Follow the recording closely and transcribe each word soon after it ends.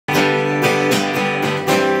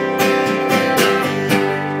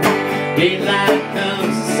Daylight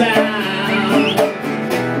comes to sound.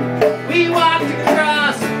 We walked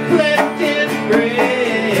across Clifton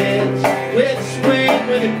Bridge. Which way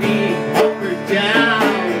would it be, up or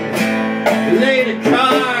down? We laid the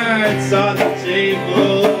cards on the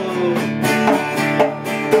table.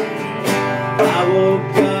 I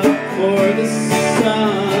woke up for the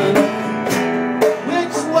sun.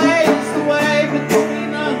 Which way is the way between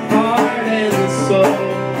the heart and the soul?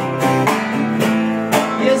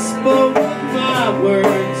 You spoke my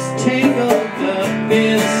words tangled up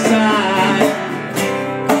inside.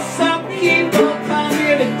 Some people come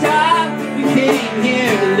here to die, we came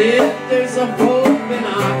here to live. There's a hope in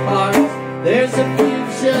our hearts, there's a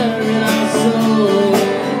future in our soul.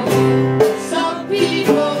 Some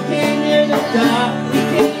people came here to die, we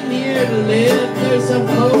came here to live. There's a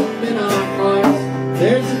hope in our hearts,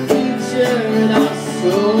 there's a future in our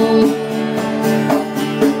soul.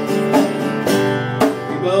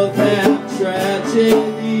 Both have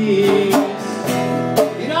tragedies.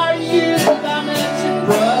 In our youth, I met your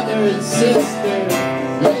brother and sister.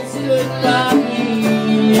 They stood by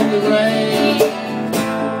me in the rain.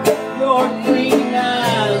 Your green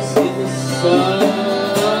eyes in the sun.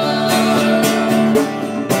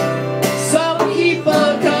 Some people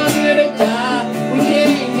come here to die, we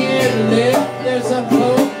came here to live. There's a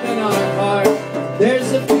hope in our hearts,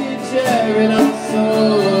 there's a future in our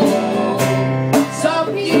soul.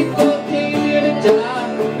 People came here to die,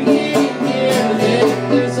 we came here to live.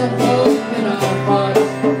 There's a hope in our hearts,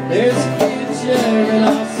 there's a future in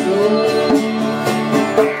our soul.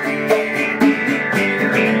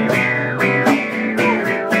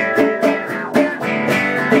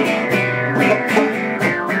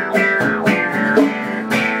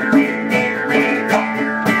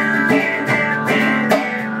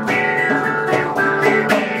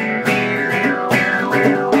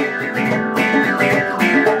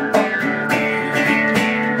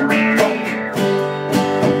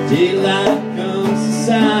 Daylight comes to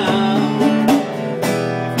sound.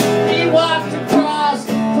 We walked across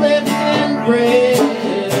Clifton Bridge.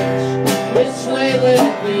 Which way would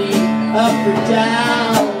it be, up or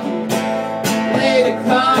down? Lay the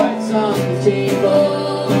cards on the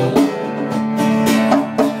table.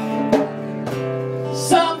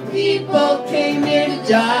 Some people came here to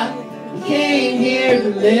die, we came here to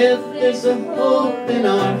live. There's a hope in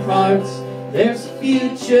our hearts, there's a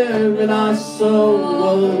future in our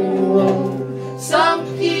soul. Some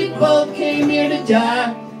people came here to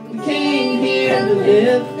die, we came here to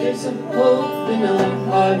live. There's a hope in our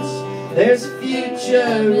hearts, there's a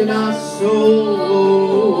future in our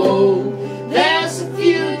soul. There's a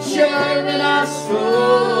future in our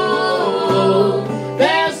soul.